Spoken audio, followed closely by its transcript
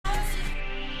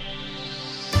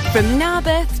From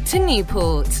Narberth to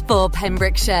Newport for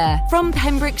Pembrokeshire. From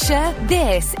Pembrokeshire,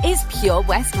 this is Pure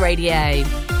West Radio.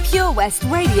 Pure West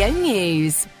Radio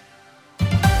News.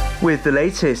 With the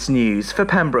latest news for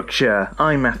Pembrokeshire,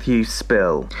 I'm Matthew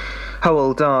Spill.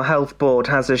 Hywel Dda Health Board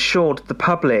has assured the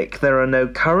public there are no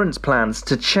current plans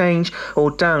to change or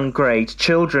downgrade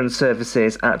children's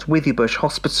services at Withybush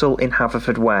Hospital in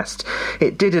Haverfordwest.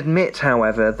 It did admit,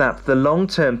 however, that the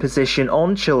long-term position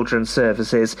on children's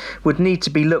services would need to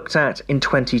be looked at in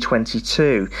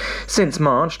 2022. Since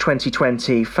March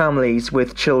 2020, families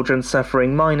with children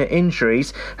suffering minor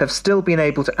injuries have still been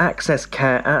able to access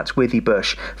care at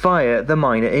Withybush via the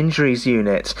Minor Injuries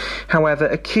Unit. However,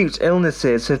 acute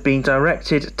illnesses have been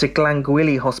directed to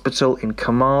Glangwili Hospital in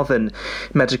Carmarthen.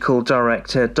 Medical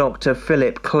Director Dr.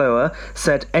 Philip Clower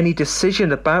said any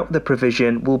decision about the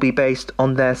provision will be based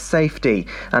on their safety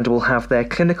and will have their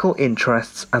clinical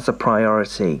interests as a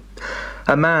priority.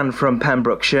 A man from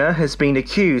Pembrokeshire has been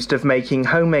accused of making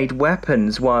homemade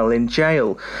weapons while in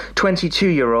jail.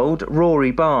 22-year-old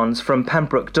Rory Barnes from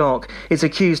Pembroke Dock is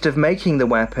accused of making the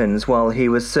weapons while he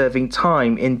was serving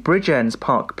time in Bridgends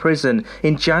Park Prison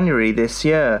in January this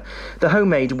year. The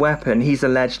homemade weapon he's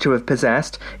alleged to have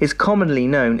possessed is commonly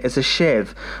known as a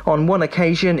shiv. On one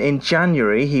occasion in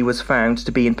January, he was found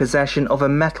to be in possession of a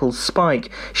metal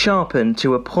spike sharpened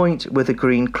to a point with a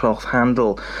green cloth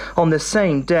handle. On the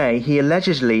same day, he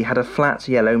allegedly had a flat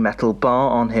yellow metal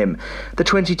bar on him. The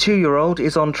 22-year-old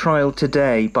is on trial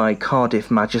today by Cardiff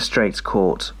Magistrates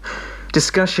Court.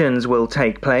 Discussions will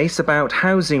take place about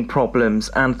housing problems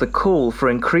and the call for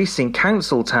increasing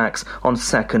council tax on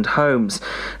second homes.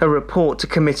 A report to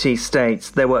committee states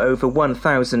there were over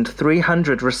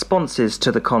 1,300 responses to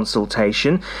the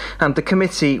consultation, and the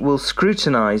committee will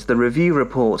scrutinise the review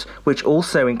report, which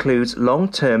also includes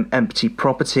long-term empty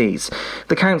properties.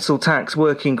 The council tax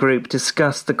working group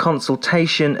discussed the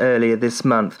consultation earlier this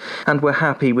month and were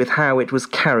happy with how it was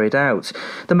carried out.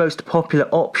 The most popular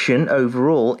option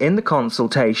overall in the consultation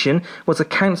was a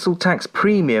council tax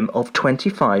premium of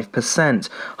 25%,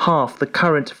 half the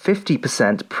current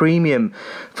 50% premium.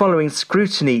 Following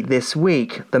scrutiny this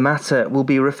week, the matter will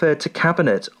be referred to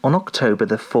Cabinet on October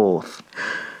the 4th.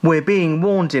 We're being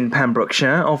warned in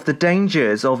Pembrokeshire of the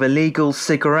dangers of illegal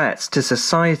cigarettes to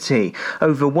society.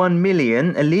 Over 1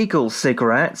 million illegal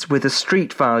cigarettes with a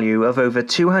street value of over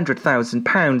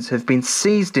 £200,000 have been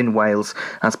seized in Wales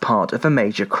as part of a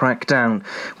major crackdown.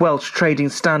 Welsh trading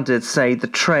standards say the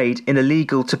trade in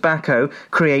illegal tobacco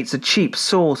creates a cheap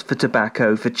source for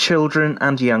tobacco for children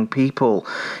and young people.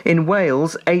 In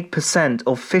Wales, 8%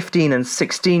 of 15 and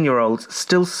 16-year-olds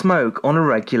still smoke on a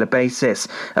regular basis,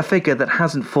 a figure that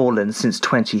hasn't fallen since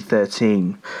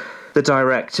 2013. The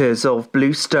directors of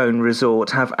Bluestone Resort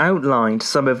have outlined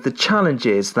some of the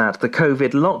challenges that the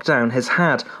COVID lockdown has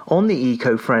had on the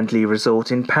eco-friendly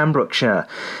resort in Pembrokeshire.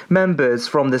 Members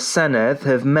from the Senedd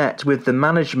have met with the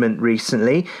management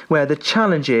recently, where the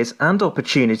challenges and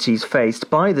opportunities faced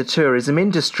by the tourism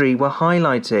industry were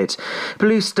highlighted.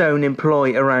 Bluestone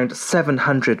employ around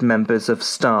 700 members of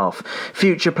staff.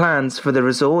 Future plans for the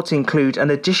resort include an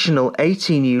additional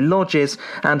 80 new lodges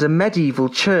and a medieval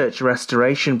church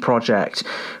restoration project.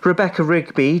 Rebecca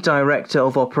Rigby, Director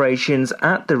of Operations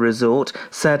at the resort,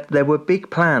 said there were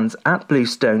big plans at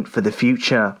Bluestone for the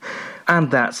future. And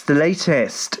that's the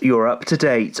latest. You're up to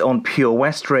date on Pure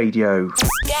West Radio.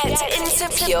 Get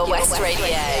into Pure West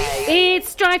Radio.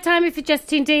 It's drive time if you just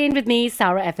tuned in with me,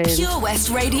 Sara Evans. Pure West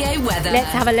Radio weather. Let's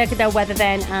have a look at the weather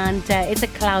then, and it's a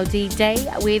cloudy day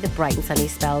with bright and sunny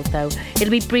spells though. It'll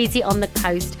be breezy on the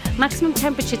coast. Maximum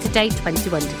temperature today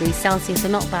 21 degrees Celsius, so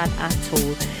not bad at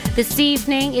all. This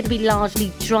evening it'll be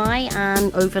largely dry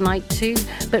and overnight too,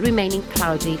 but remaining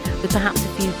cloudy with perhaps a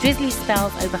few drizzly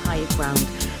spells over higher ground.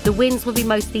 The winds will be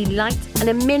mostly light and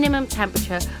a minimum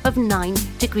temperature of 9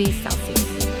 degrees Celsius.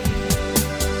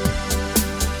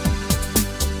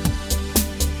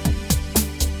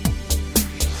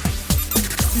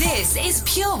 This is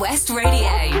Pure West Radio.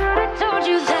 I told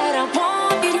you that I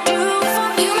wanted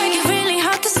you. You make it really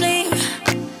hard to sleep.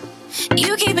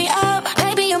 You keep me up,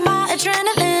 baby, you're my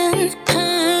adrenaline.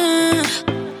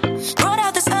 Brought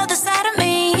out this other side of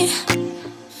me.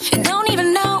 You don't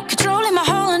even know, controlling my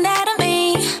whole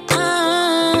anatomy.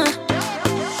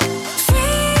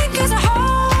 Fingers are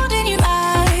holding you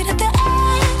right at the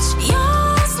edge.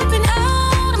 You're slipping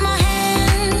out of my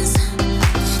hands.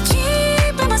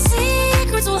 Keeping my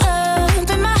secrets all up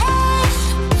in my head.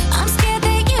 I'm scared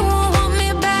that you won't want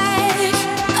me back.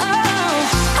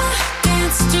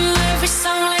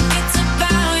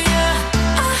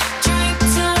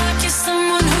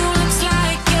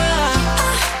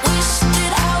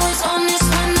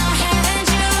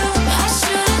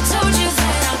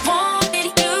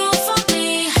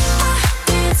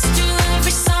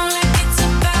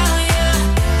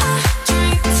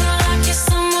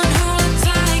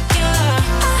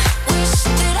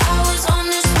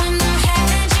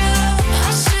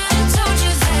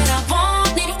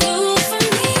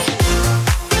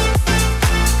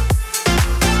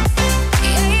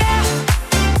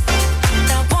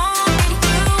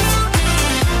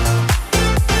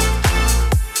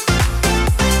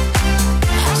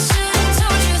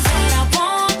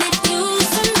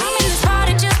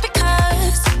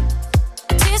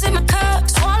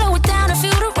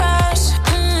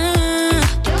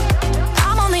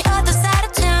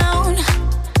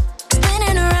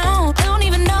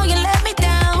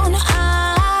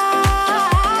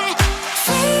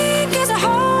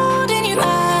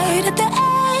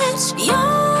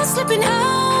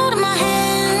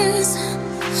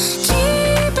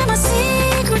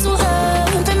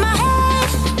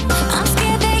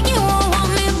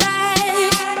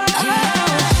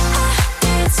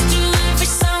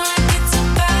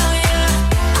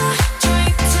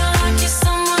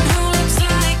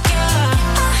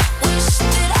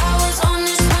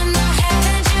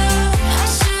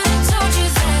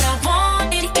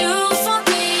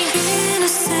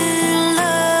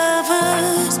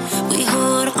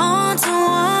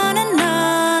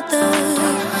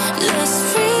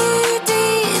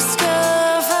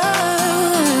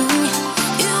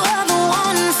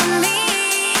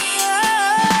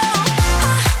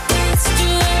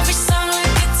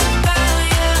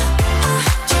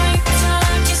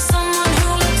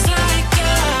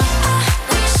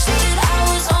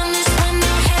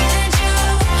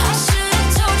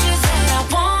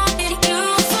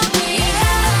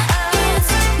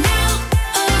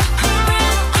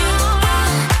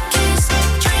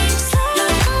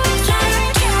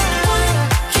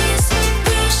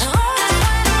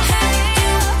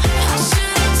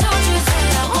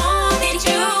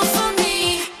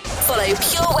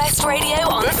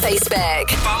 Facebook.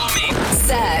 Follow me.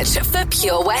 Search for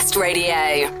Pure West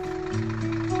Radio.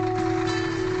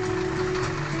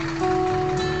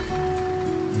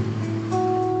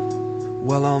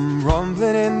 Well, I'm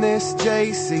rumbling in this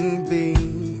JCB.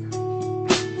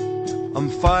 I'm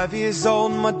 5 years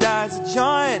old, my dad's a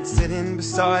giant sitting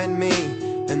beside me,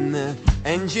 and the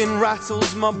engine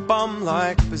rattles my bum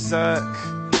like berserk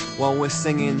while we're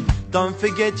singing, don't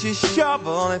forget your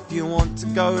shovel if you want to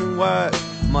go to work.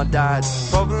 My dad's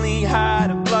probably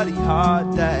had a bloody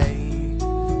hard day,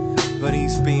 but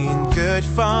he's been good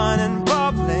fun and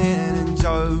bubbling and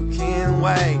joking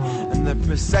way. And the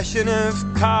procession of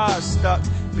cars stuck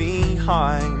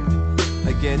behind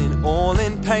are getting all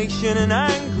impatient and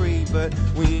angry, but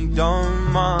we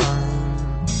don't mind.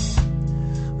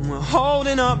 We're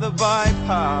holding up the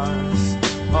bypass.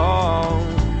 Oh,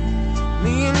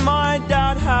 me and my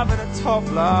dad having a top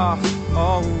laugh.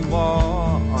 Oh,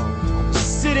 oh, oh.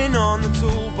 Sitting on the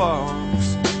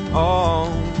toolbox. Oh,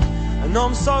 and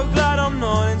I'm so glad I'm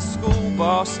not in school,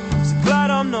 boss. So glad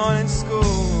I'm not in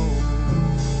school.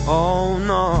 Oh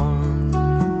no.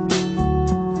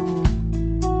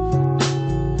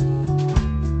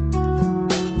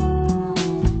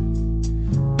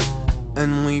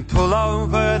 And we pull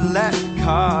over to let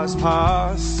cars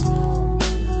pass,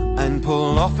 and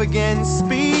pull off again,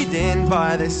 speeding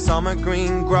by this summer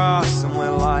green grass. And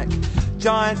we're like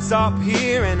giants up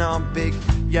here in our big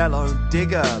yellow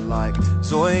digger, like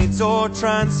Zoids or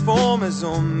Transformers,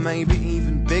 or maybe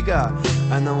even bigger.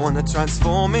 And I want to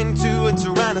transform into a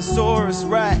Tyrannosaurus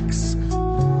Rex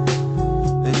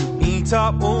and eat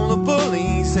up all the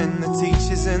bullies and the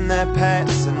teachers and their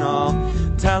pets. And I'll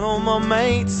tell all my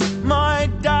mates my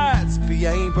dad's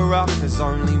B.A. Baracus,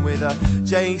 only with a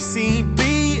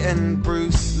JCB and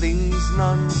Bruce Lee's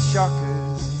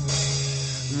nunchuckers.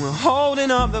 And we're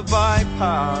holding up the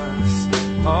bypass.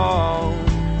 Oh,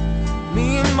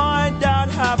 me and my dad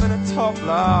having a top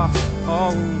laugh.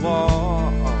 Oh,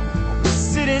 oh, oh.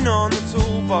 Sitting on the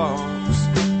toolbox.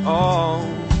 Oh,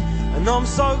 and I'm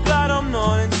so glad I'm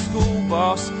not in school,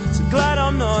 boss. So glad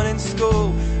I'm not in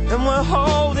school. And we're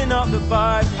holding up the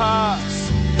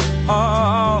bypass.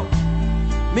 Oh,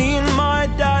 me and my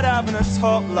dad having a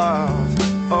top laugh.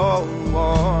 Oh,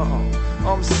 oh,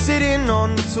 I'm sitting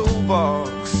on the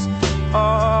toolbox.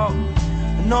 Oh,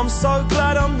 and I'm so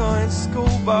glad I'm not in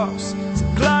school, boss. So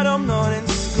glad I'm not in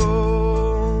school.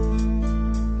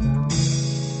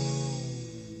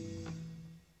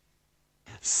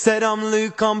 Said I'm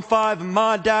Luke, I'm 5 and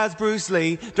my dad's Bruce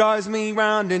Lee. Drives me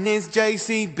round in his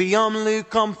JCB. I'm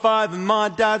Luke, I'm 5 and my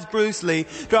dad's Bruce Lee.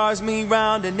 Drives me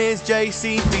round in his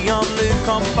JCB. I'm Luke,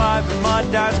 I'm 5 and my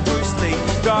dad's Bruce Lee.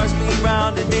 Drives me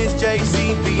round in his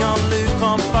JCB. I'm Luke,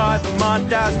 I'm 5 and my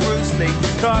dad's Bruce Lee.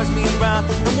 Drives me round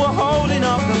and we're holding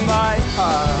up the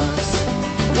bypass.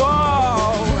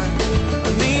 Whoa,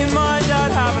 and me and my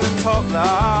dad having a top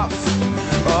laugh.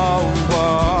 Oh,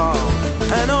 whoa.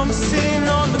 And I'm sitting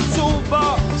on the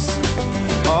toolbox.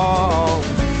 Oh,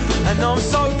 and I'm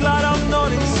so glad I'm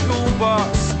not in school,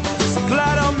 boss. So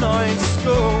glad I'm not in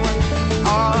school.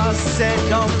 I said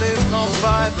I'm Luke, I'm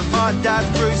 5 and my dad's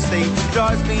Bruce Lee.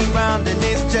 Drives me round in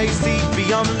his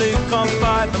JCB. I'm Luke, I'm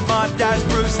 5 and my dad's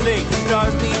Bruce Lee.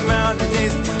 Drives me round in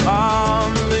his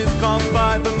I'm Luke, I'm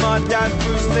 5 and my dad's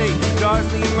Bruce Lee.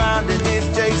 Drives me round in his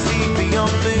JCB.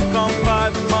 I'm Luke, I'm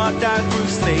 5 and my dad's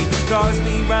Bruce Lee. Drives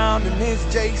me round in his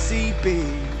JCB.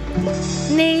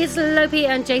 Knees, Lopi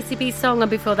and JCB song, and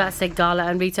before that Segala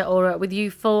and Rita Ora with You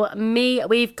For Me.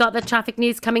 We've got the traffic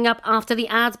news coming up after the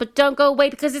ads, but don't go away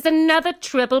because it's another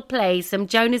triple play. Some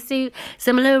Jonas Sue,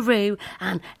 some LaRue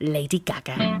and Lady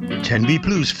Gaga. Tenby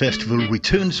Blues Festival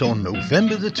returns on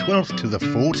November the 12th to the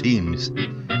 14th,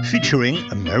 featuring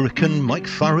American Mike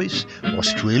Farris,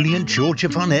 Australian Georgia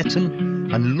Van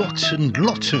Etten, and lots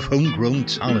of homegrown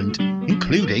talent,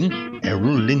 including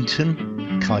Errol Linton,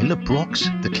 Kyla Brox,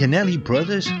 the Kennelly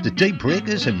Brothers, the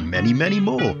Daybreakers and many, many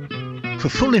more. For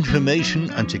full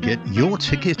information and to get your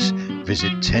tickets,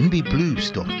 visit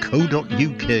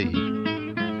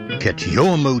tenbyblues.co.uk. Get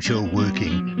your mojo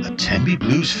working at Tenby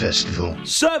Blues Festival.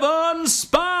 7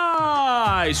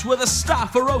 Spice, where the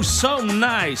staff are oh so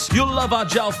nice. You'll love our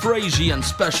jalfrezi and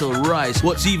special rice.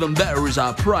 What's even better is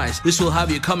our price. This will have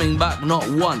you coming back not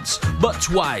once, but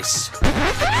twice.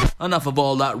 Enough of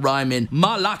all that rhyming.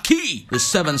 Malaki! The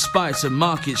 7 Spice of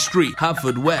Market Street,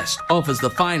 Haverfordwest, offers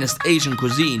the finest Asian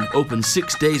cuisine, open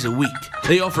 6 days a week.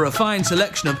 They offer a fine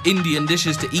selection of Indian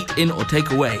dishes to eat in or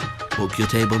take away. Book your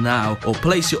table now or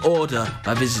place your order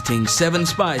by visiting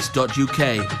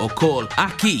 7spice.uk or call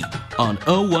Aki on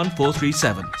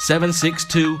 01437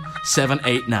 762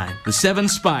 789. The 7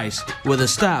 Spice, where the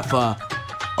staff are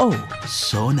Oh,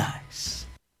 so nice.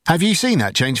 Have you seen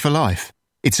that Change for Life?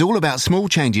 It's all about small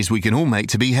changes we can all make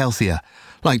to be healthier,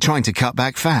 like trying to cut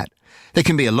back fat. There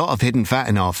can be a lot of hidden fat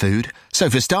in our food, so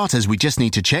for starters we just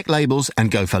need to check labels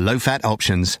and go for low-fat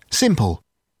options. Simple.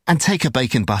 And take a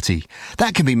bacon butty.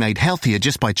 That can be made healthier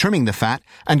just by trimming the fat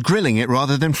and grilling it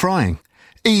rather than frying.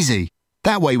 Easy.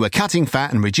 That way we're cutting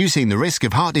fat and reducing the risk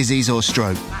of heart disease or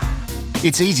stroke.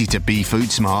 It's easy to be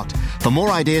food smart. For more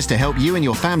ideas to help you and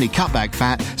your family cut back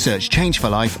fat, search Change for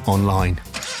Life online.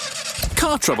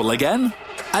 Car trouble again?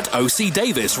 At OC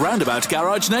Davis Roundabout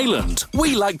Garage Neyland,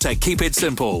 we like to keep it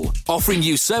simple, offering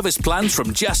you service plans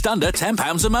from just under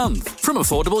 £10 a month, from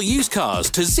affordable used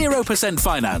cars to 0%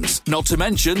 finance, not to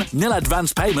mention nil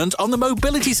advance payment on the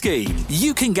mobility scheme.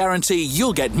 You can guarantee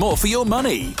you'll get more for your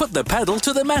money. Put the pedal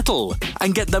to the metal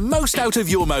and get the most out of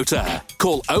your motor.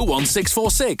 Call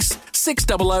 01646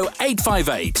 600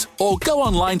 858 or go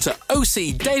online to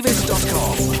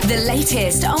ocdavis.com. The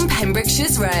latest on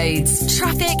Pembrokeshire's roads,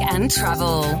 traffic and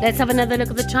travel. Let's have another look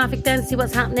at the traffic then, see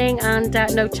what's happening, and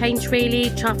no change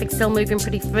really. Traffic still moving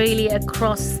pretty freely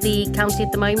across the county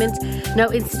at the moment.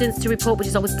 No incidents to report, which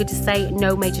is always good to say.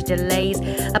 No major delays,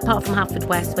 apart from Haverford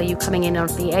West, where you're coming in on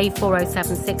the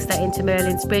A4076 there into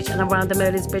Merlin's Bridge and around the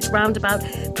Merlin's Bridge roundabout.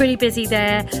 Pretty busy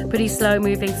there, pretty slow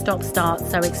moving, stop-start,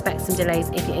 so expect some delays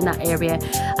if you're in that area.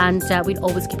 And we'd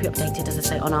always keep you updated, as I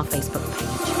say, on our Facebook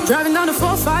page. Driving down the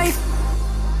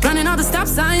 4-5, running all the stop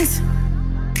signs.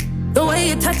 The way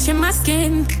you're touching my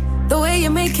skin, the way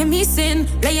you're making me sin,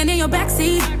 laying in your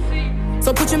backseat.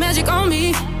 So put your magic on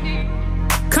me.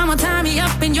 Come on, tie me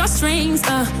up in your strings.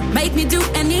 Make me do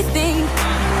anything.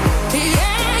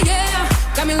 Yeah, yeah.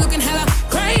 Got me looking hella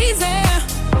crazy.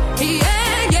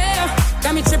 Yeah, yeah.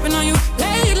 Got me tripping on you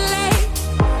lately.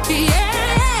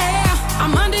 Yeah.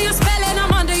 I'm under your spell and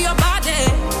I'm under your body.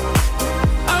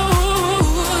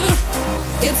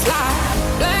 Oh, it's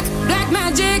like black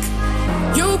magic.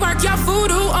 You work your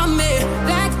voodoo on me,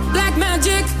 black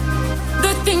magic.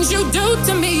 The things you do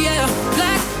to me, yeah,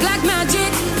 black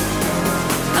magic.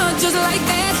 Just like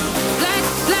that,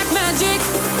 black magic.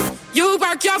 You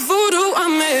work your voodoo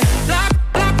on me, black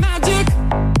magic.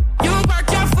 You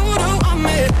work your voodoo on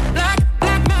me, black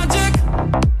magic.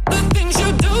 The things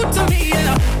you do to me,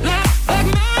 yeah, black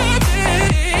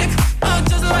magic.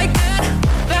 Just like that,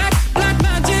 black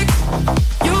magic.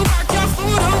 You work your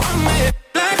voodoo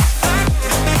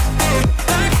on me.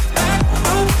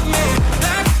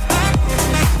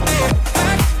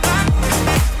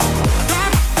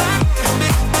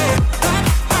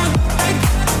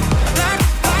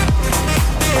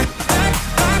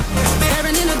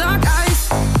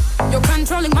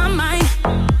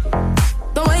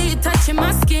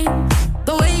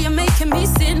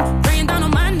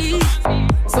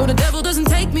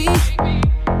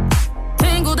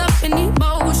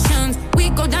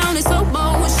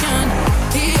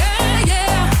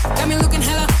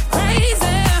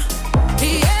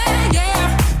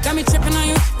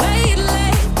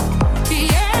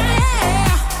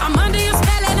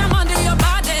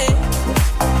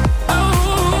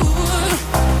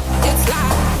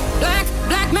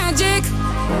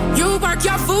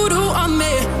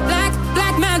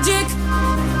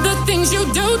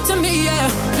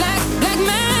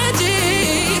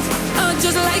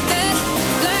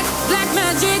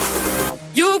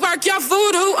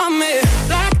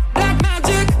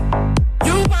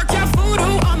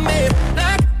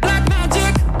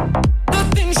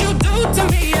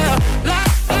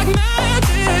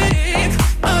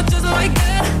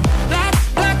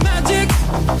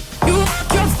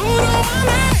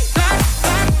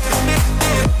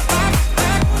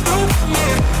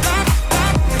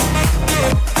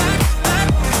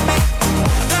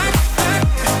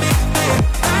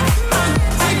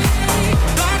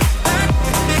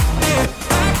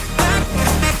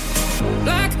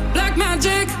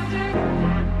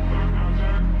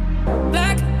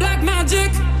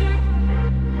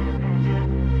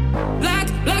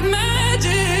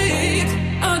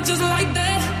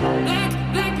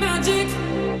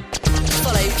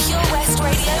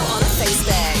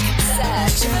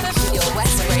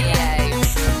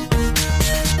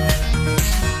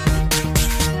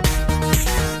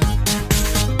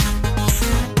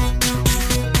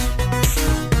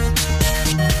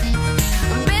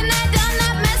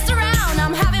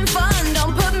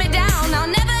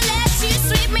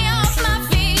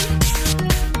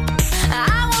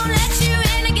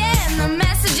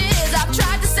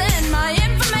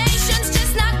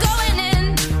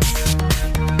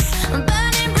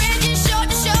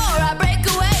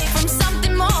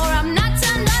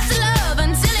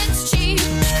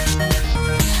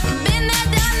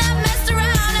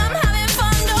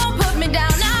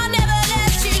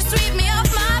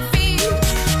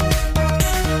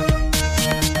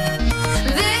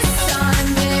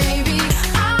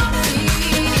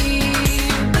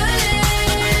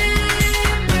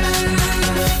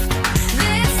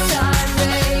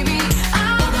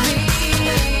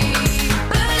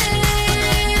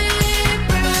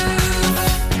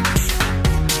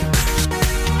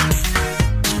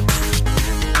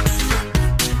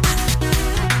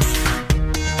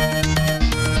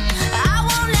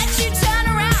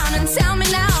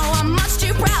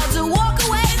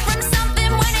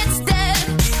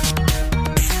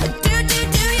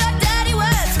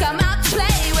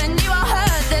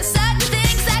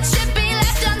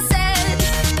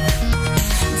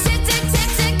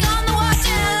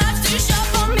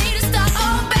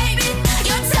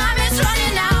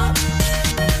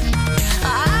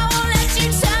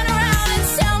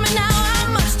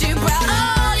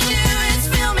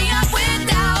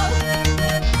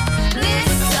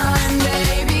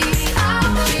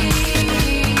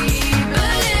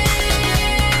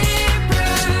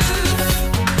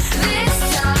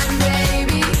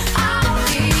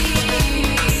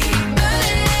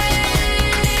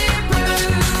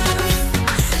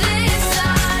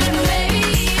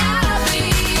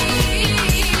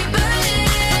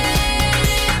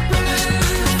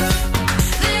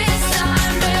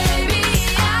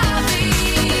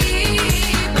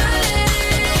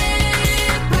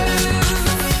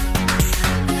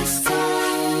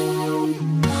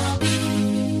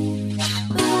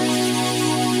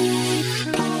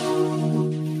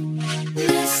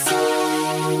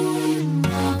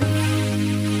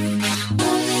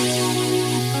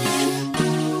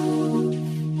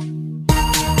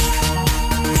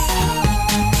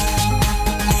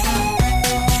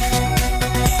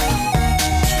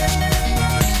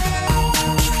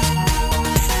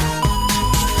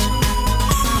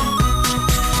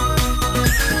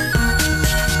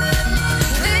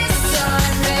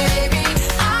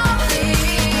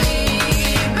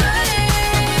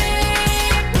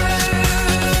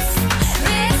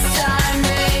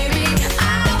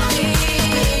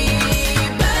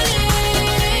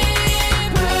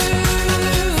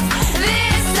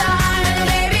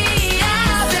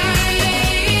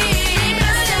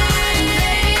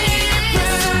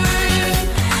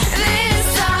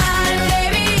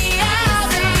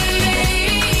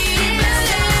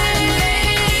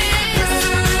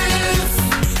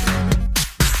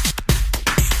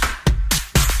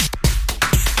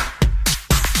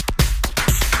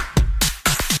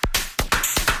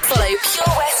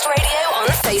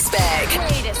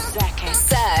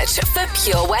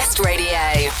 Pure West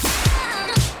Radio.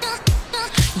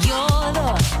 You're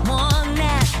the one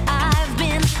that I've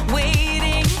been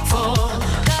waiting for.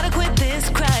 Gotta quit this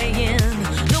crying.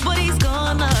 Nobody's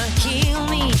gonna heal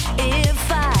me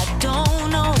if I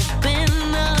don't open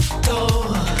the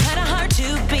door. Kinda hard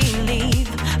to believe.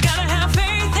 Gotta have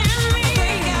faith in me.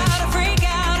 Freak out, freak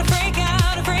out, freak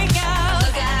out, freak out.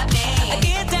 Look at me.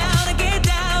 Get down, get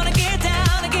down, get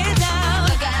down, get down.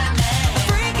 Look at me.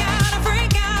 Freak out,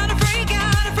 freak out, freak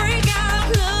out, freak out.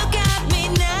 Look at me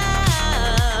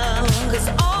now. 'Cause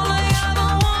all I ever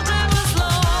wanted was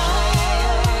love.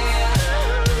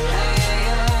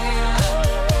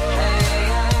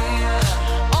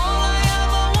 All I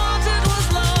ever wanted was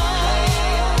love.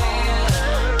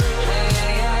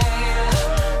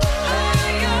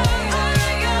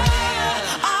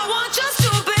 I want just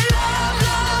to be loved,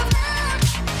 loved.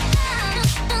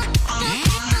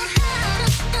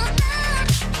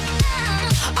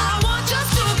 I want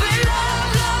just to be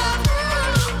loved, loved.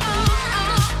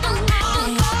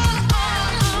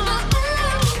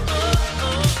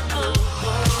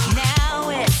 Now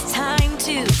it's time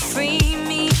to free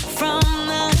me from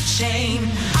the shame.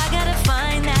 I gotta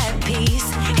find that peace.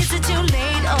 Is it too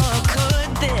late or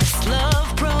could this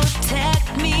love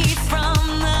protect me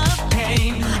from the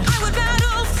pain? I would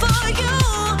battle for you,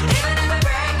 even if I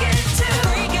break it too.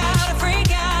 Freak out,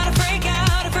 freak out, freak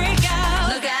out, freak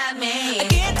out. Look at me.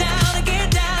 Get down,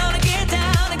 get down, get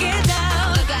down, get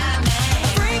down. Look at me.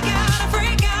 Freak out,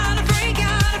 freak out, freak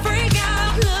out, freak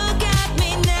out. Look at me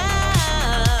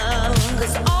now.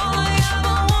 'Cause all I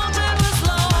ever wanted was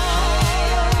love.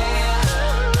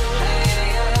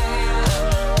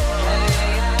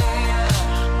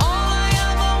 All I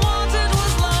ever wanted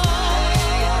was love.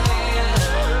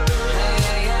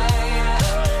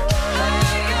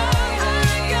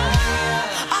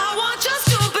 I want just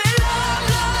to be loved,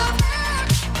 loved.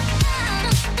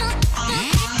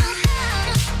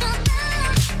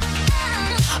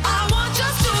 I want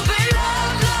just to be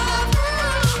loved, loved.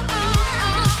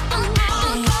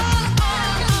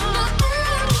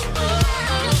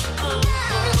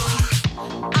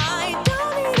 I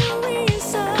don't need a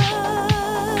reason.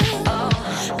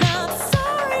 Not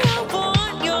sorry, I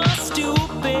want your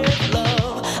stupid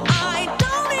love. I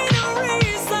don't need a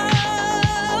reason.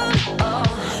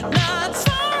 Not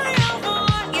sorry, I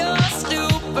want your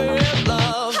stupid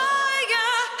love.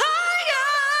 Higher, higher.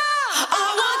 I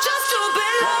want just to be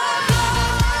loved,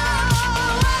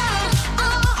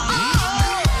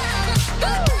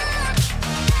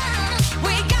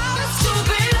 we got us to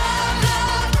be loved,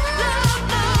 loved, loved,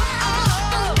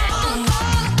 loved.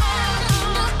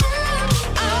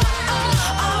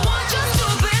 I want just to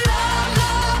be loved,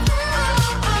 loved.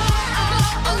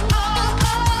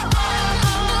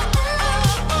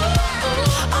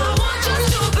 I want just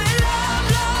to be loved,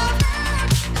 loved.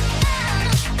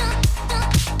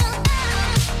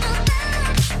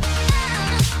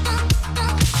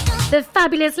 The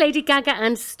fabulous Lady Gaga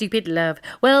and Stupid Love.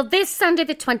 Well, this Sunday,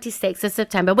 the 26th of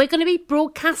September, we're going to be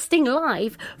broadcasting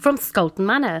live from Scolton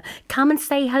Manor. Come and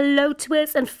say hello to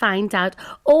us and find out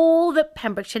all that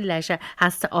Pembrokeshire Leisure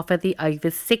has to offer the over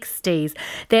 60s.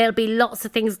 There'll be lots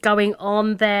of things going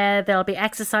on there. There'll be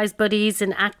exercise buddies,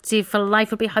 and Active for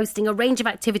Life will be hosting a range of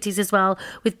activities as well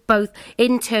with both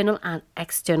internal and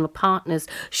external partners,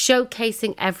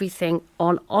 showcasing everything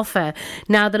on offer.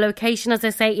 Now, the location, as I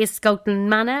say, is Scolton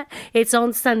Manor. It's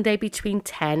on Sunday between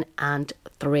 10 and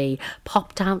 3.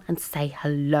 Pop down and say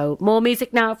hello. More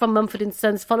music now from Mumford &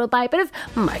 Sons, followed by a bit of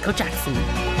Michael Jackson.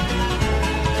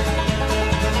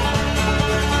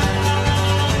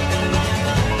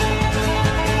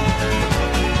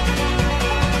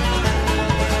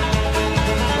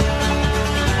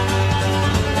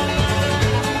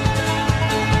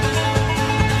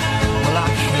 Well, I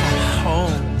came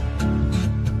home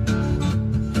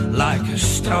like a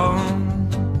stone,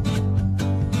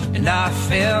 and I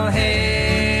fell heavy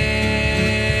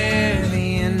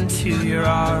into your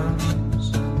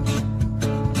arms.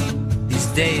 These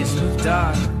days of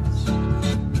darkness,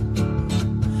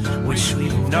 which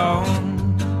we've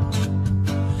known,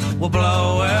 will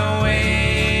blow away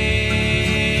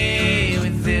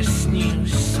with this new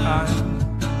sun.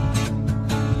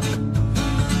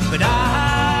 But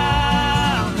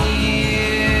I'll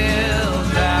kneel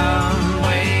down,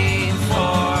 wait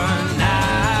for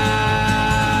now.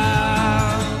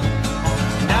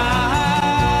 And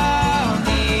I'll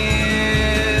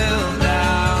kneel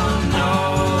down, know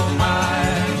my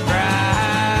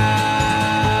ground.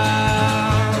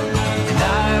 And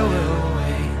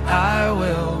I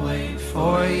will wait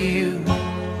for you.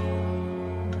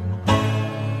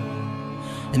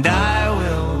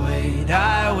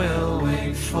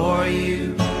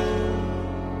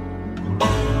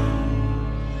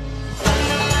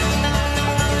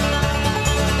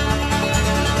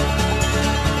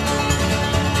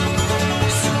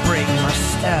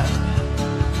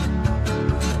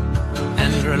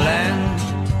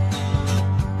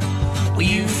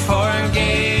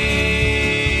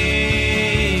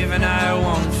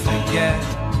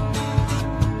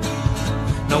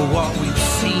 know what we've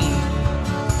seen,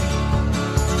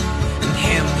 and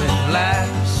him with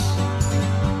less.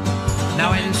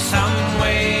 Now in some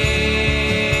way,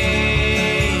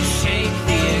 shake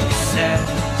the excess.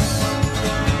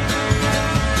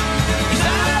 'Cause I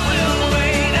will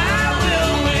wait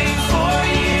for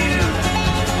you.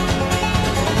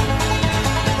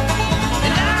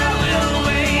 And I will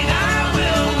wait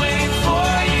for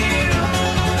you.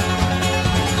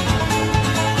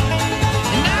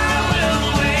 And I will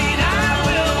wait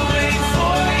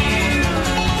for you.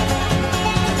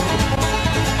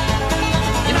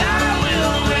 And I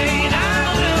will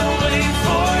wait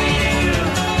for you.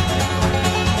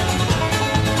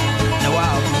 Now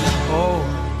I'll be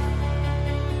old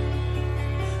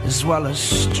as well as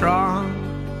strong,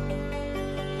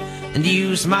 and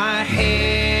use my head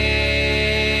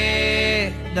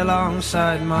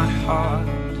alongside my heart.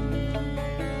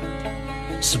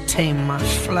 So tame my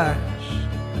flesh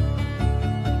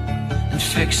and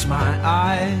fix my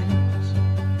eyes.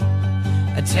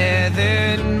 A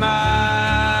tethered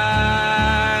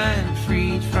mind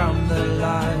freed from the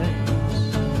lies.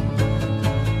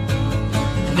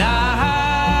 And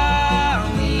I'll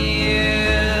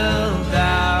kneel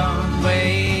down,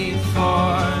 wait for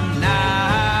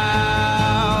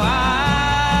now.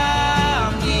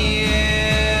 I'll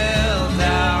kneel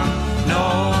down,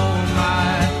 know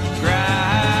my ground.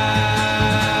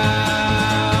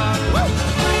 Woo!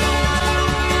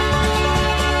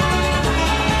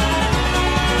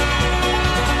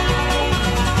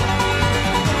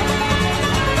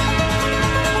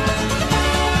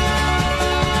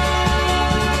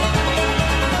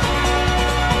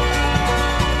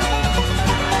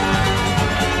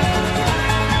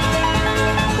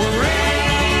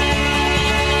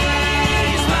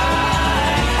 Raise my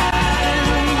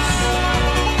hands,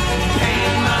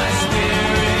 paint my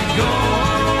spirit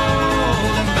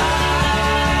gold, bow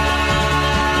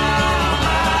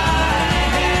my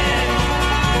head,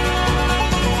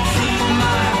 keep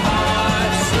my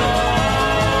heart slow.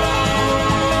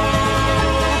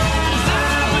 'Cause I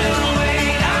will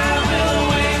wait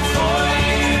for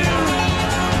you.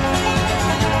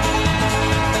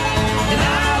 And I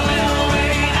will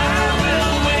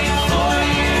wait for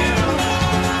you.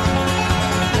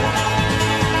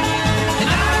 And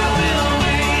I will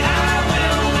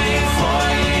wait for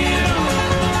you.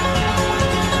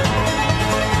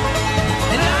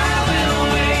 And I will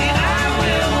wait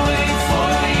for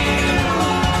you.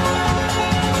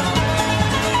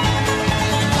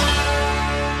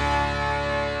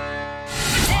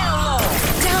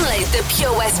 Download the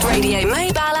Pure West Radio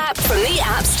mobile app from the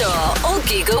App Store or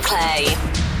Google Play.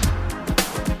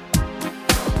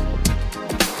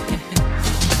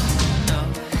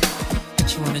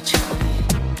 What you wanna try?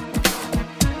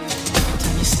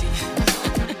 Let me see.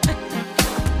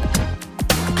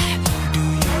 Do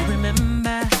you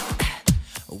remember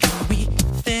when we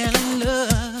fell in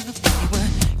love? We were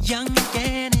young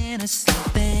and innocent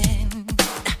then.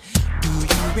 Do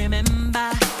you remember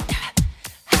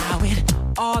how it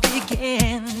all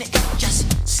began? It just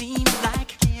seemed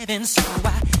like heaven, so I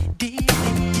did it.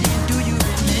 Do you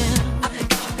remember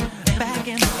back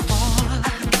in the fall?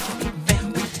 Then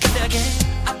we did again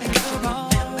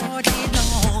all day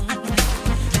long.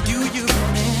 Do you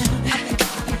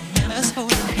remember us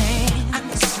holding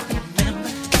hands?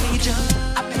 Each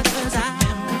other's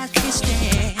eyes we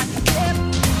stand.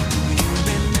 Do you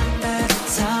remember the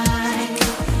time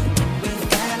we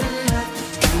fell in love?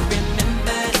 Do you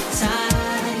remember the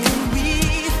time we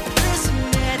first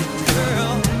met,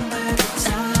 girl?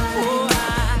 Oh,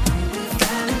 we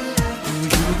fell in love.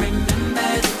 Do you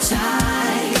remember the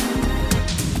time?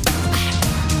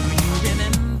 Do you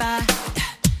remember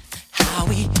how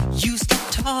we used to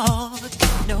talk?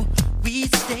 You know,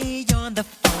 we'd stay on the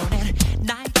phone at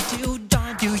night till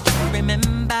dawn. Do you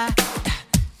remember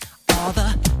all the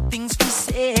things we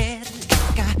said?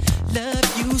 Like I love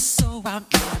you so I'll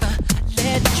never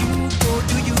let you go.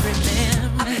 Do you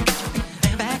remember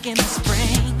back in the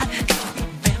spring?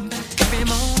 Every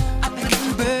morning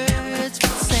birds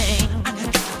would sing.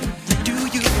 Do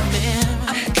you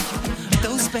remember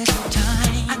those special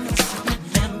times?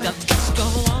 The thoughts go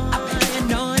on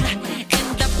and on in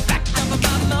the back of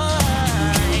my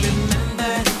mind.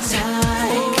 Remember the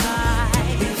time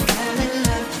we fell in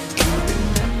love? Do you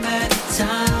remember the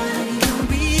time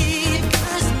we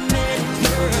first met,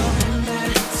 girl? Remember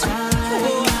the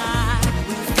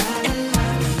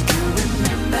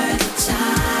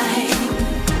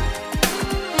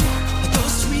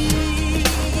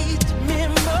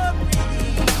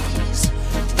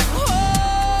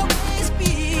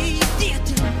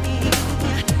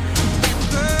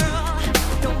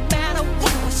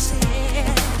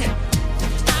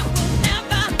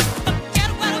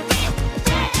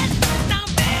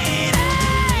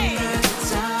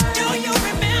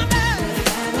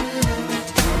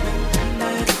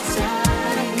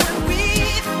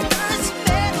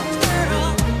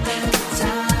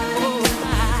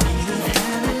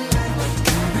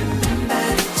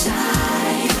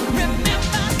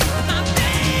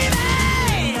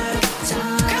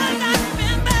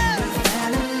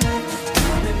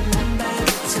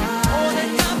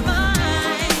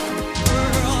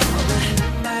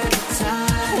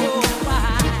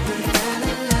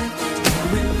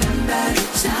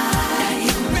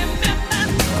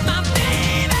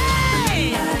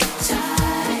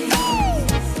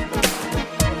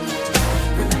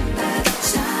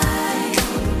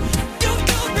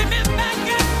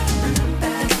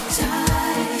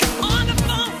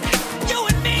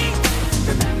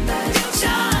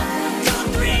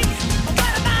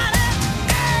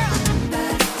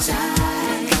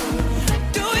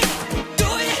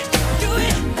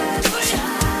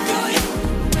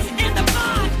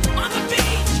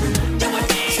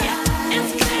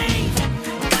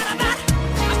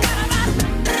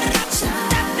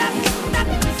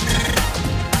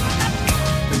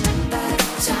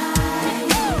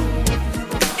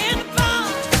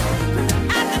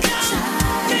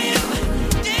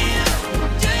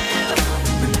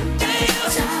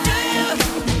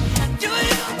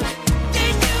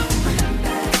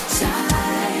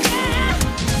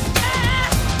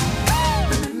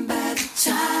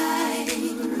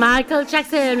Michael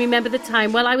Jackson, remember the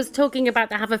time? Well, I was talking about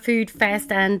the Have a Food Fest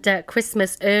and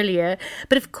Christmas earlier,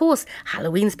 but of course,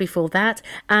 Halloween's before that.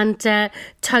 And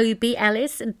Toby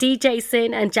Ellis, DJ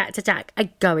Sin and Jack to Jack are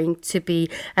going to be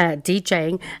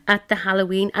DJing at the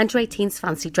Halloween Under 18s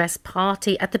Fancy Dress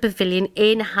Party at the Pavilion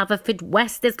in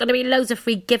Haverfordwest. There's going to be loads of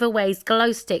free giveaways,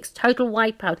 glow sticks, total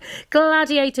wipeout,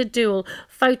 gladiator duel,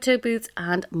 photo booths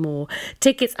and more.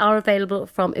 Tickets are available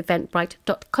from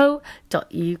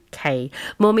eventbrite.co.uk.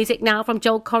 More music now from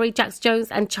Joel Corey, Jax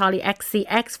Jones and Charlie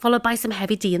XCX, followed by some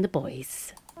Heavy D and the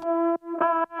Boys. Out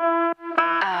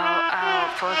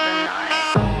for the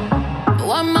night.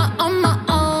 On my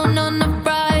own on a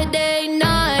Friday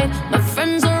night. My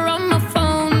friends are on my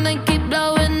phone, they keep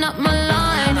blowing up my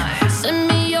line. Send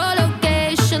me your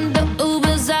location, the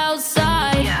Uber's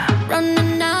outside.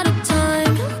 Running out of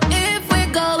time. If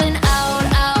we're going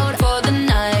out for the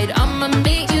night, I'ma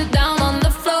meet you down on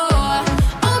the floor.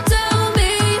 Oh, tell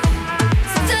me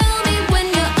when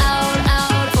you're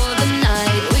out for the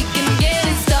night. We can get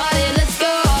it started, let's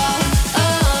go.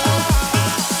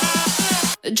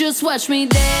 Just watch me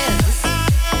dance.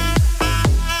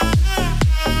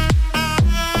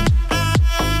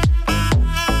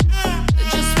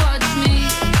 Just watch me.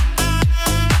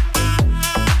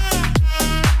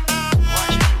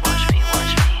 Watch me.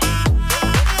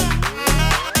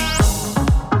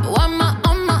 On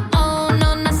my own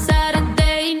on a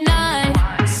Saturday night.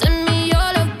 Send me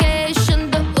your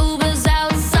location, the Uber's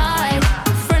outside.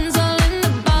 Friends all in the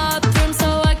bathroom,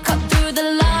 so I cut through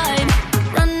the line.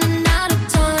 Running out of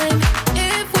time.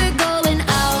 If we're going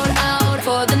out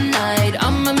for the night,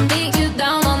 I'ma meet you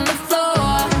down on the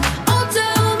floor. Oh,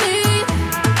 tell me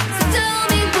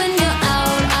when you're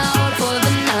out for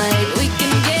the night. We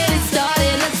can get it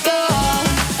started, let's go.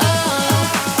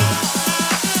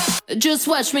 Just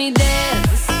watch me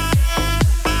dance.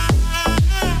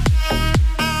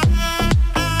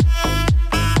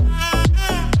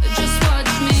 Just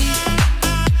watch me.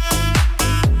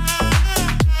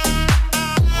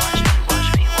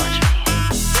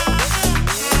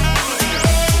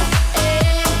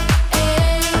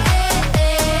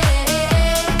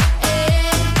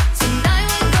 Tonight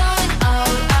we're going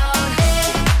out.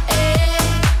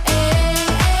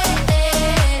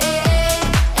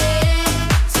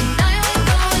 Tonight we're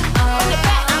going out.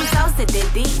 I'm so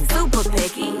sedity, super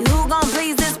picky. Who gon'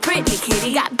 please this pretty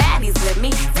kitty? Got baddies with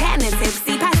me, tan and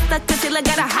tipsy. Pass the concealer,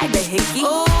 gotta hide the hickey.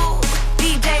 Ooh,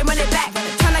 DJ run it back.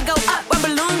 Tryna go up where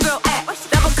Balloon Girl at.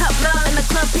 Double cup love in the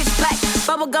club, pitch black.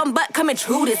 Bubblegum butt coming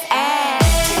true this ass.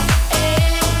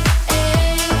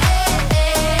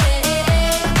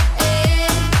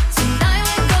 Tonight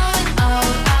we're going out.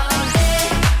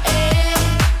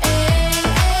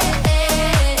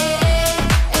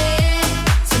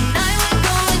 Tonight we're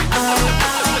going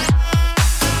out.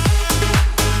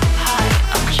 Hi,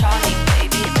 I'm Charlie,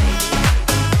 baby.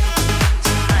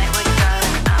 Tonight we're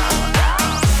going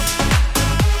out.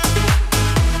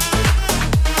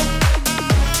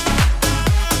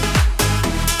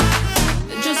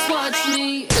 Just watch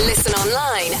me. Listen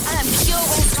online at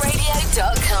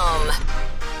purewestradio.com.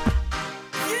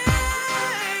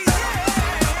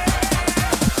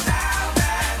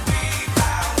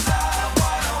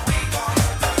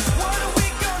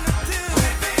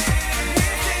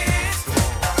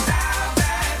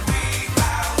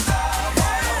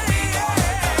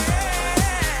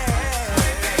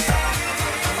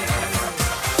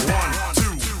 One,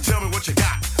 two, tell me what you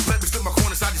got. Let me slip my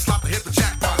corner side, you slap the hit the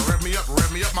jackpot. Rev me up,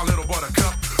 my little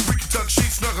buttercup. We can tuck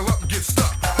sheets, snuggle up and get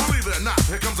stuck. Believe it or not,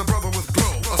 here comes a brother with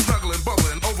glow. A snuggling,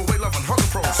 bubbling, overweight, loving, hugging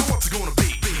pro. So what's it gonna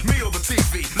be? Me or the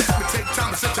TV? Let me take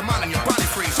time to set your mind and your body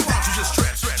free. So why don't you just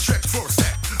stretch for a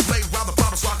sec. Lay while the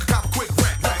bottle so I can cop a quick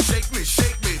wreck. Shake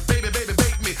me, baby,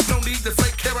 bake me. No need to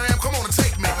fake, here I am, come on and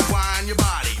take me. Wind your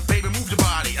body, baby, move your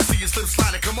body. I see you slip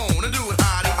sliding, come on and do it,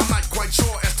 hottie. I'm not quite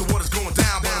sure as to what is going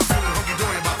down, but I'm feeling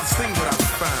hunky-dory about this thing that I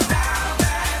found.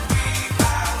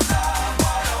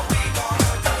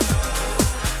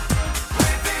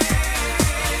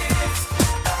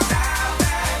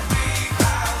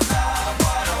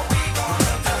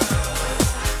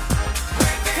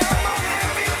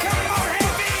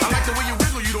 I like the way you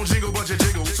wiggle, you don't jingle, but you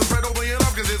jiggle. So spread over your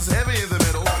love, cause it's heavy in the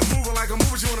middle. Moving like a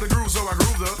mover, she wanted to groove, so I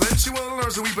grooved her. Then she wanted to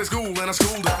learn, so we play school, and I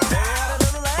schooled her.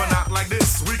 But not like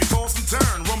this, we can toss and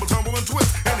turn, rumble, tumble, and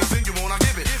twist. Anything you want, I'll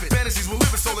give it. Fantasies will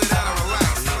live it, so lay down and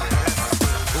relax.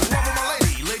 Love of my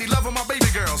lady, love of my baby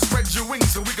girl. Spread your wings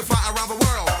so we can fly around the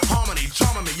world. Harmony,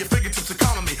 charming me, your fingertips are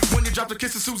calming me. When you drop the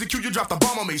kiss of Susie Q, you drop the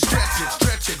bomb on me. Stretch it,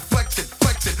 flex it.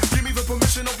 Give me the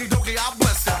permission, okie dokie, I'll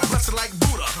bless it. Bless it like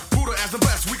Buddha as the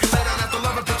best. We can lay down at the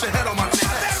love and put your head on my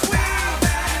chest.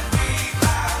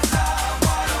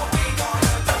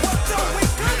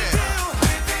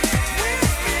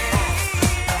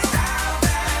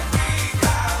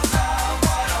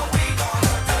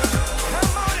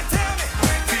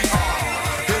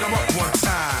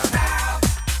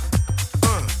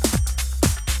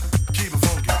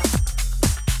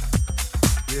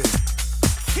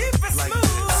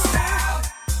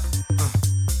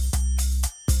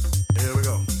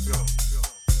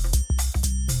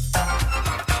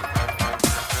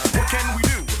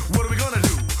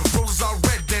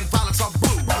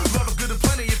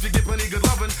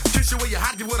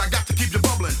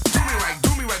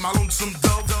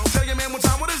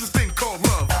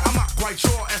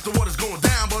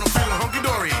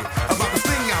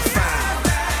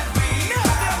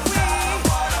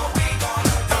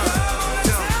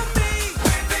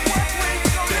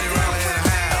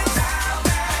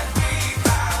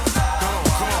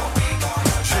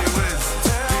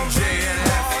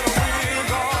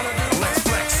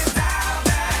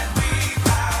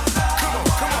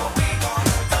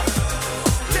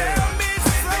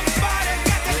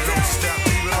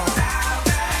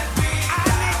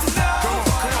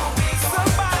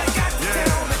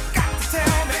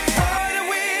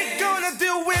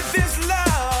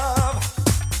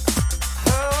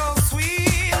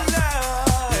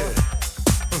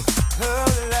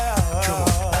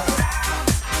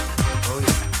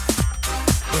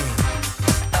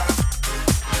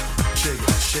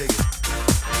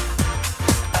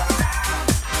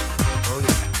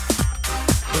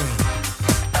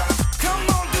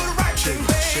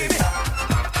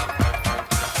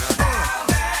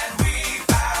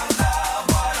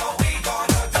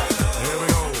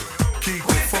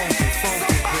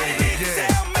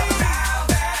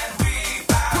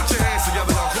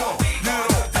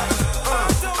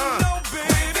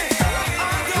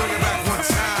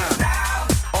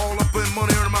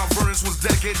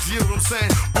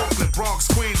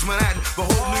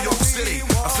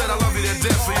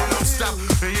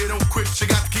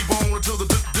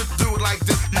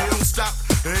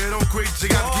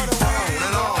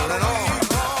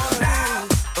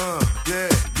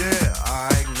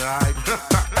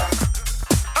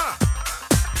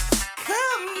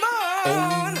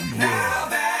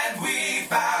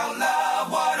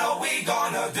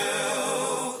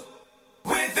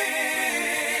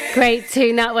 Great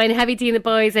tune, that one. Heavy D and the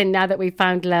Boys, and Now That We've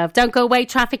Found Love. Don't go away.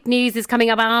 Traffic news is coming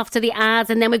up after the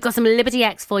ads, and then we've got some Liberty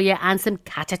X for you and some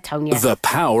Catatonia. The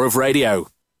power of radio.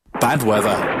 Bad weather.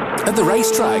 At the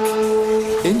racetrack.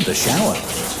 In the shower.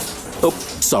 Oh,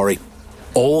 sorry.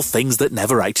 All things that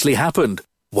never actually happened.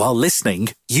 While listening,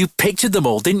 you pictured them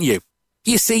all, didn't you?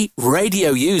 You see,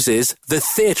 radio uses the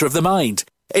theatre of the mind.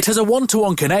 It has a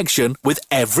one-to-one connection with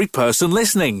every person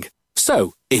listening.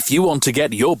 So, if you want to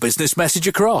get your business message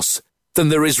across, then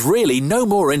there is really no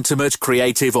more intimate,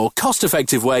 creative or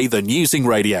cost-effective way than using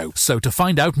radio. So to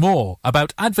find out more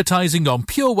about advertising on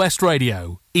Pure West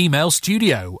Radio, email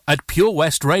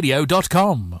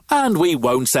studio@purewestradio.com. And we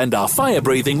won't send our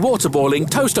fire-breathing, water-boiling,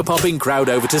 toaster-popping crowd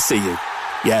over to see you.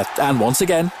 Yeah, and once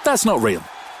again, that's not real.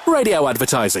 Radio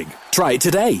advertising. Try it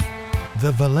today.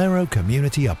 The Valero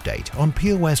Community Update on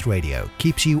Pure West Radio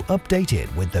keeps you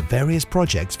updated with the various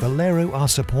projects Valero are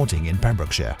supporting in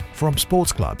Pembrokeshire, from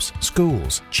sports clubs,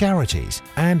 schools, charities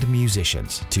and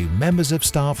musicians to members of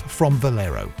staff from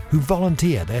Valero who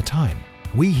volunteer their time.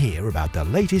 We hear about the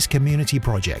latest community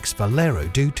projects Valero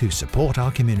do to support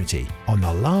our community on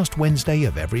the last Wednesday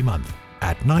of every month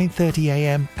at 9:30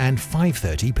 a.m. and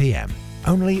 5:30 p.m.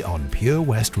 only on Pure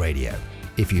West Radio.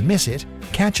 If you miss it,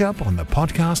 catch up on the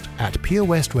podcast at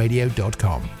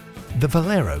purewestradio.com. The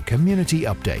Valero Community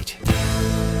Update.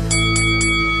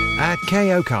 At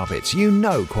KO Carpets, you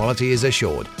know quality is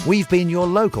assured. We've been your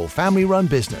local family-run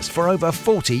business for over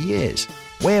 40 years.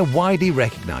 We're widely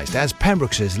recognised as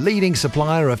Pembrokeshire's leading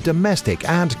supplier of domestic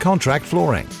and contract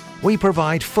flooring. We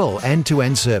provide full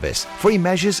end-to-end service, free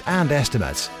measures and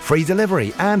estimates, free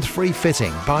delivery and free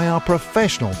fitting by our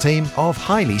professional team of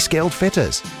highly skilled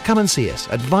fitters. Come and see us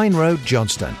at Vine Road,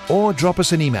 Johnston, or drop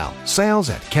us an email,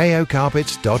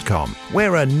 sales@kocarpets.com.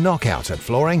 We're a knockout at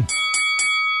flooring.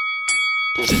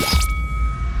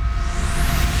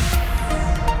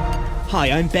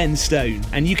 Hi, I'm Ben Stone,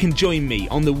 and you can join me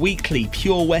on the weekly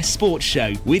Pure West Sports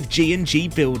Show with G&G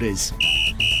Builders.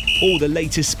 All the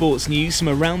latest sports news from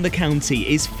around the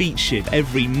county is featured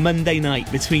every Monday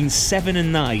night between 7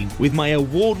 and 9 with my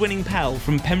award-winning pal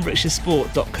from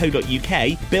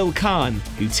pembrokeshiresport.co.uk, Bill Kahn,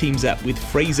 who teams up with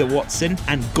Fraser Watson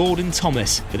and Gordon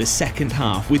Thomas for the second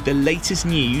half with the latest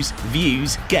news,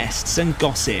 views, guests and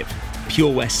gossip.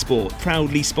 Pure West Sport,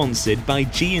 proudly sponsored by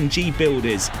G&G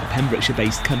Builders, a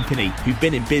Pembrokeshire-based company who've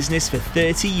been in business for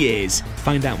 30 years.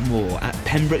 Find out more at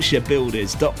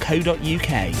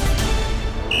pembrokeshirebuilders.co.uk.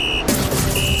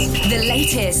 The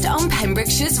latest on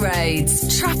Pembrokeshire's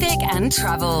roads, traffic and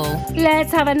travel.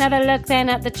 Let's have another look then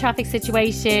at the traffic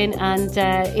situation, and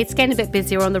it's getting a bit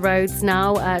busier on the roads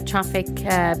now. Traffic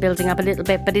building up a little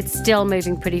bit, but it's still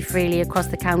moving pretty freely across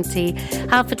the county.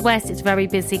 Halford West, it's very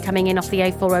busy coming in off the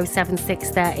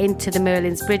A4076 there into the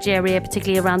Merlin's Bridge area,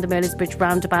 particularly around the Merlin's Bridge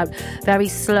roundabout. Very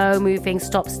slow moving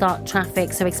stop-start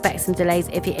traffic, so expect some delays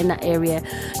if you're in that area.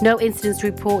 No incidents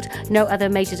report, no other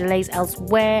major delays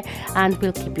elsewhere, and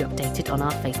we'll keep you updated on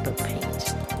our Facebook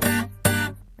page.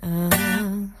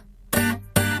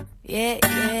 Yeah,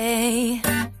 yeah.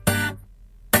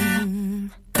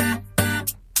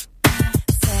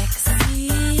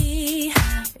 Sexy,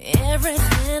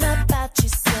 everything about you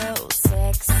so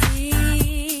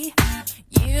sexy.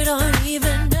 You don't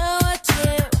even know what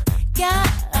you got.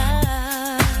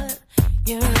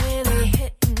 You're really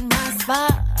hitting my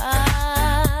spot.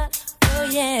 Oh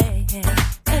yeah, yeah.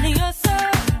 And you're so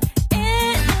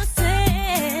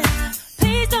innocent.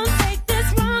 Please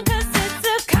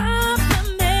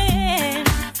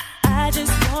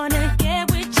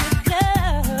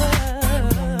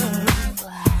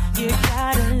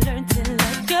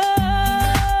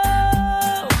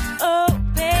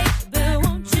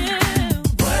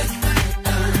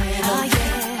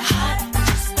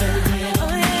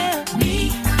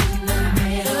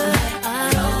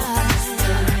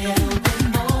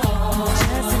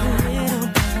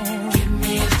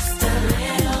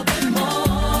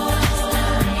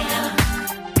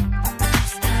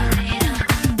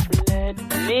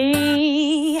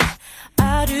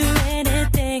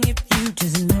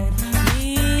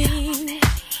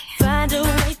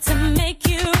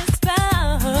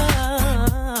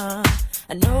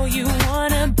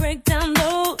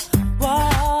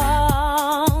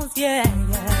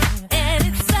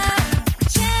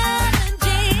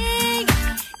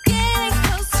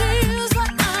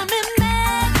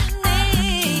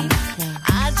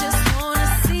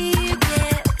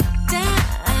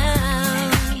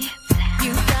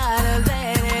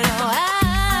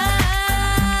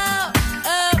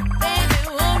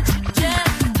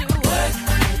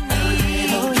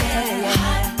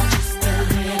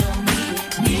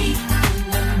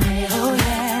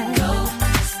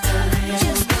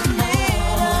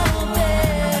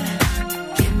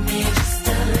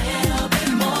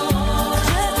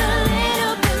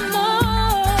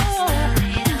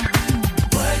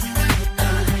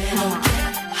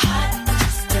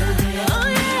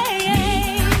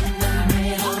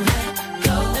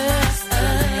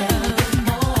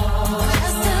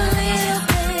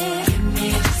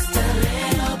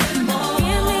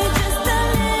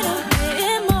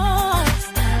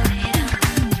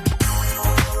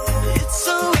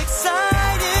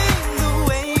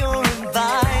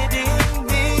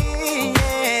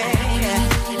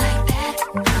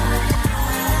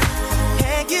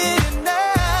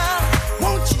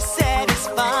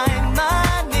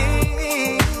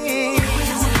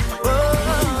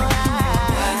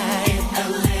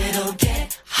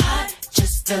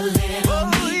Just a little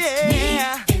meet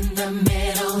in the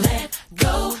middle, let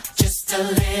go. Just a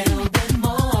little bit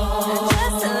more.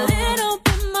 Just a little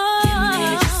bit more. Give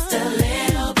me just a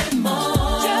little bit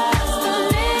more. Just a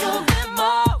little bit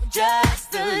more.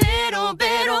 Just a little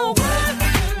bit of work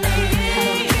with me.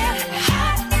 Get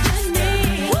hot with me.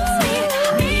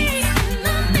 Meet in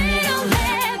the middle,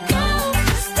 let go.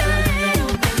 Just a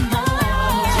little bit more.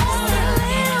 Just a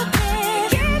little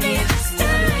bit. Give me just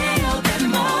a little bit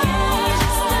more.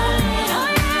 Just a little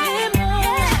bit more.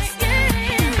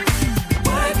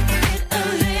 Work it a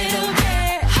little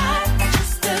bit. Hot,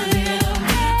 just a little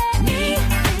bit. Meet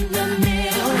in the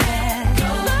middle, let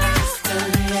go. Just a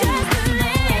little bit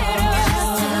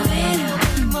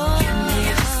more. Give me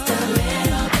just a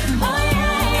little bit more.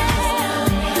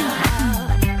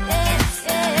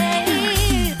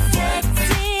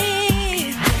 Sexy,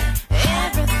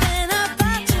 everything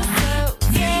about you so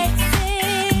sexy.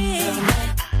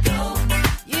 Go,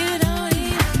 you don't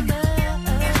even know.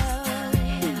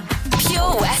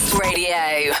 Pure West Radio.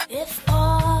 If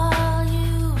all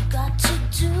you've got to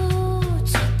do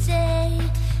today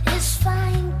is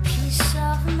find peace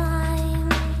of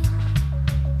mind,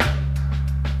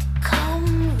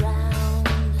 come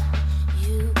round,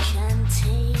 you can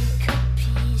take a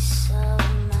piece of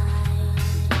mine.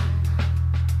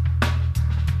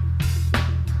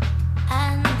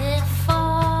 And if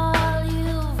all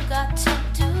you've got to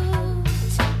do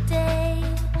today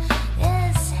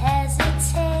is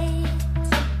hesitate,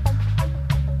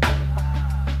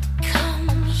 come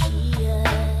here,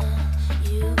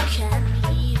 you can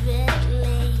leave it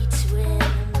late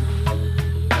with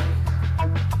me.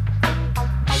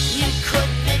 You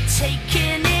could be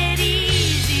taking it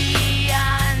easy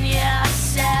on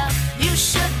yourself. You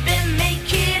should be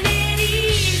making it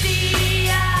easy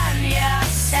on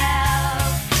yourself.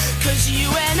 'Cause you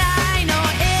and I know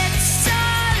it's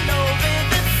all over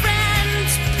the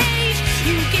friends page.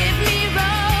 You give me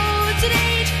road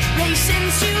rage, racing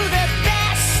to the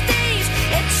best days.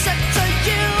 It's up to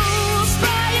you,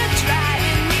 boy, you're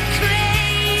driving me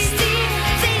crazy.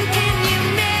 Thinking you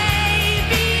may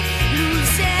be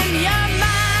losing your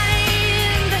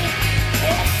mind.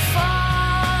 If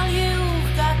all you've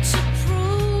got to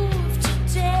prove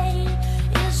today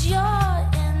is your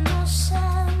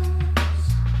innocence,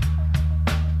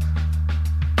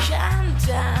 calm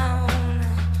down,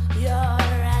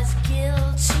 you're as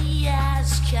guilty as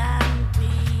can be.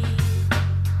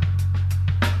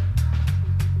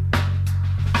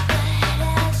 But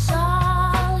as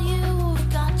all you've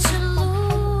got to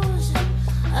lose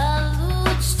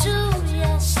alludes to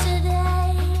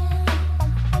yesterday.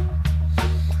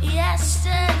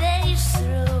 Yesterday's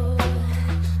through,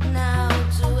 now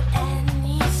do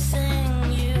anything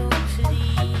you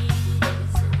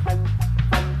please.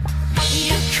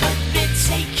 You could be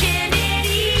taking it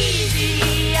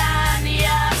easy on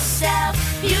yourself.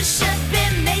 You should be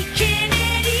making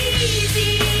it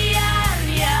easy on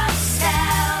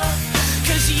yourself.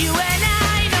 'Cause you and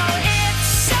I know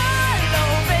it's all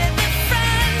over the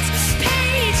front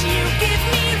page. You give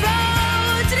me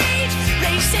road rage,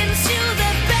 racing to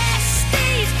the best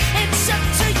days. It's up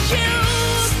to you,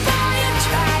 boy, you're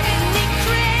driving me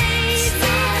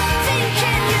crazy.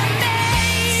 Thinking you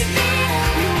may be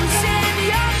losing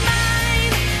your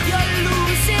mind. You're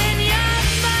losing your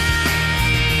mind.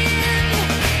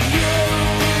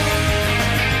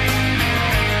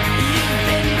 You've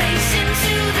been racing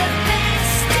to the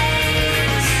best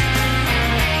days.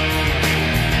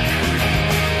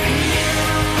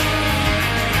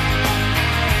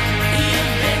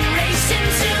 You've been racing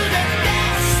to the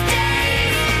best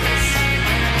days.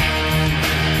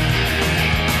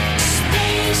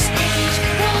 Space age,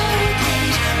 road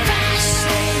age, fast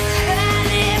lane. And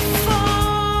if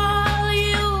all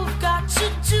you've got to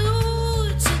do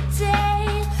today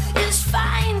is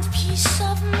find peace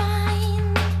of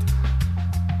mind,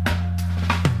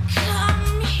 come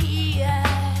here,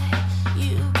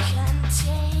 you can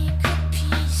take a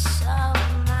piece of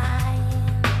mine.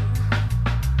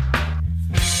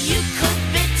 You could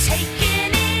be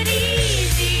taking it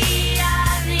easy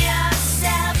on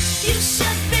yourself. You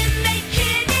should be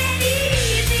making it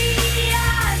easy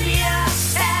on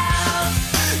yourself.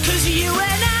 'Cause you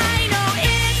and I know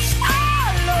it's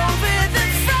all over the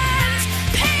front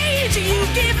page. You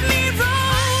give me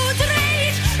road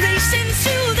rage, racing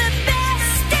to the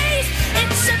best days.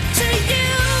 It's up to you,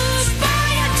 boy,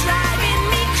 you're driving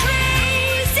me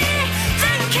crazy.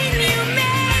 Thinking you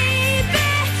may be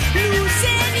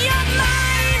losing your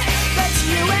mind. But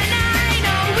you and I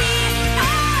know we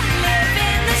all live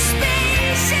in the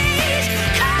spaces.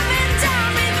 Coming down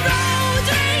with road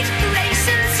rage,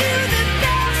 racing to the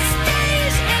best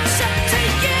days. It's up to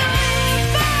you.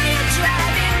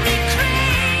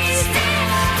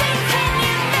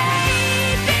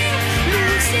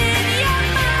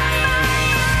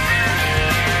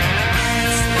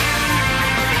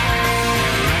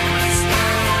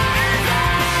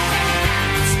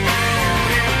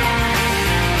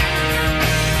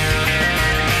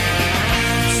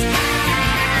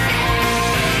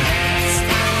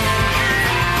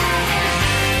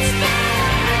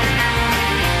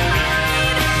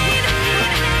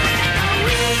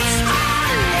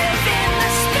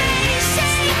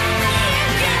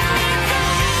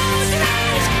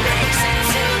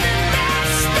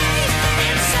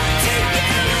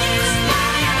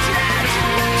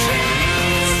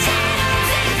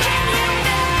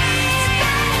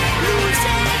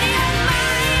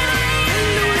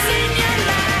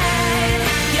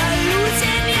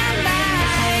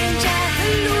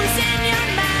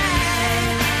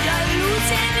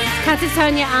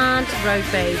 Catatonia and Road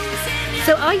Rage.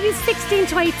 So are you 16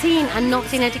 to 18 and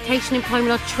not in education,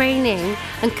 employment or training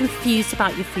and confused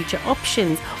about your future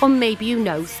options? Or maybe you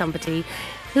know somebody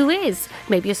who is,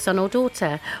 maybe a son or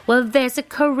daughter. Well, there's a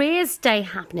careers day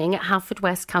happening at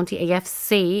Haverfordwest County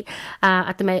AFC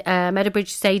at the Meadowbridge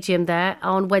Stadium there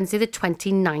on Wednesday the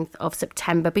 29th of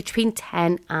September between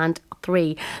 10 and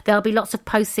 3. There'll be lots of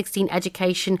post-16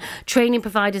 education training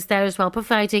providers there as well,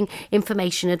 providing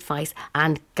information, advice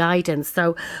and guidance.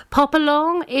 So pop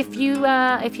along if you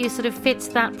sort of fit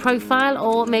that profile,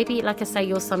 or maybe, like I say,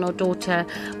 your son or daughter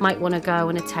might want to go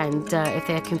and attend if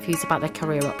they're confused about their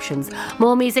career options.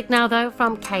 More music now, though,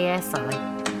 from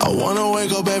KSI. I wanna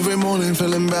wake up every morning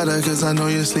feeling better, cause I know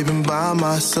you're sleeping by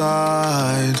my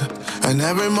side. And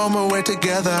every moment we're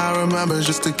together, I remember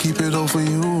just to keep it all for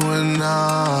you and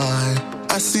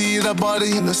I see that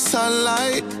body in the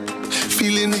sunlight,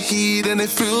 feeling the heat and it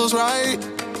feels right.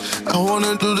 I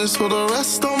wanna do this for the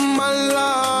rest of my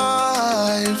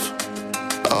life.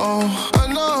 Oh, I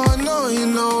know, you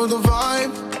know the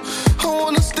vibe. I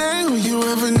wanna stay with you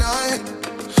every night.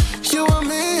 You and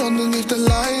me underneath the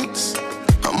lights.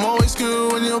 I'm always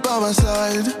good when you're by my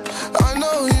side. I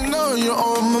know, you know, you're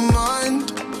on my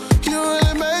mind. You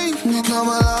really make me come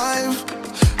alive.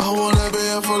 I wanna be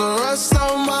here for the rest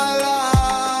of my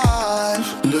life.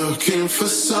 Looking for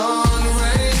sun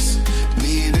rays,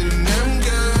 needing them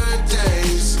good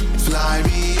days. Fly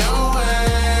me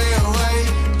away, away.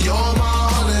 You're my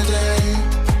holiday.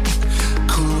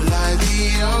 Cool like the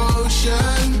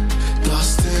ocean,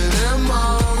 lost in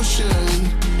emotion.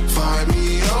 Find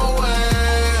me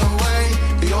away, away.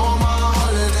 You're my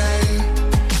holiday.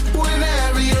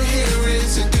 Whenever you're here,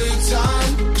 it's a good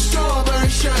time. Strawberry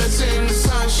shirts in the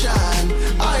sunshine,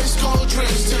 ice cold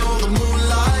drinks till the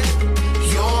moonlight.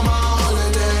 You're my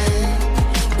holiday.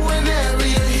 Whenever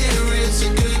you're here, it's a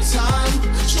good time.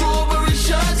 Strawberry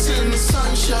shirts in the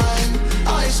sunshine,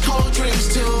 ice cold drinks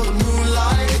till the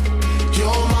moonlight.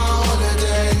 You're my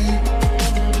holiday.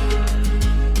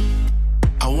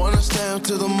 I wanna stay up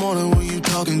till the morning with you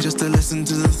talking, just to listen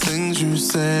to the things you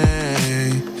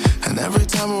say. And every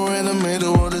time we're in the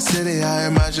middle of the city, I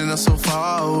imagine us so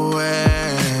far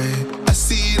away. I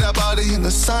see that body in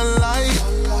the sunlight,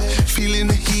 feeling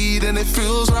the heat and it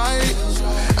feels right.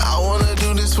 I wanna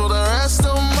do this for the rest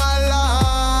of my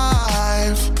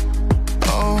life.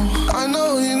 Oh, I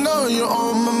know, you know, you're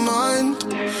on my mind.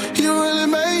 You really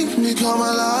make me come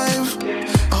alive.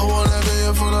 I wanna be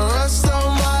here for the rest of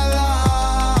my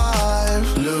life.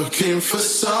 Looking for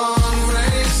sun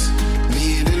rays,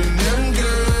 needing them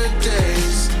good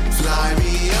days. Fly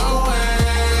me away,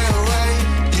 away.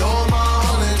 You're my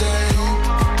holiday.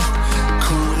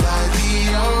 Cool like the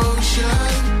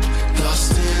ocean,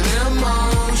 lost in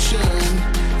emotion.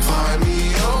 Find me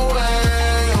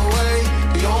away, away.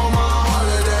 You're my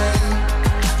holiday.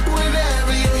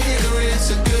 Whenever you're here, it's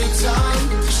a good time.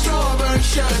 Strawberry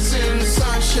shirts in the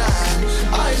sunshine,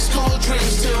 ice cold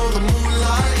drinks till the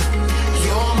moonlight.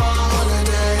 You're my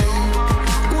holiday.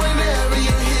 Whenever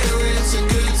you're here, it's a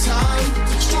good time.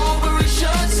 Strawberry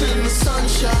shirts in the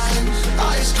sunshine,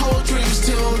 ice cold drinks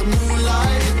till the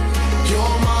moonlight.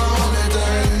 You're my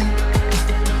holiday.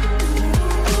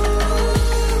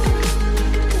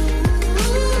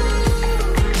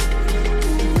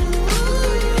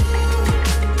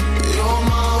 You're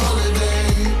my holiday.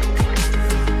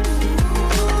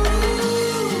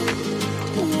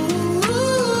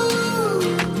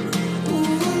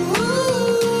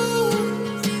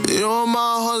 You're my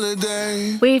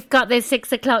holiday. We've got the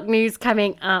 6 o'clock news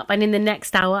coming up, and in the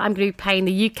next hour I'm going to be playing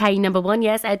the UK number one,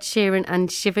 yes, Ed Sheeran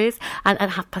and Shivers. And at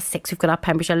 6:30 we've got our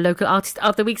Pembrokeshire Local Artist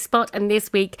of the Week spot, and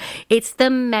this week it's The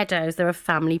Meadows. They're a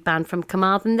family band from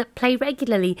Carmarthen that play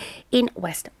regularly in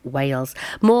West Wales.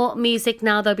 More music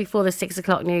now, though, before the 6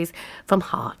 o'clock news from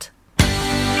Heart.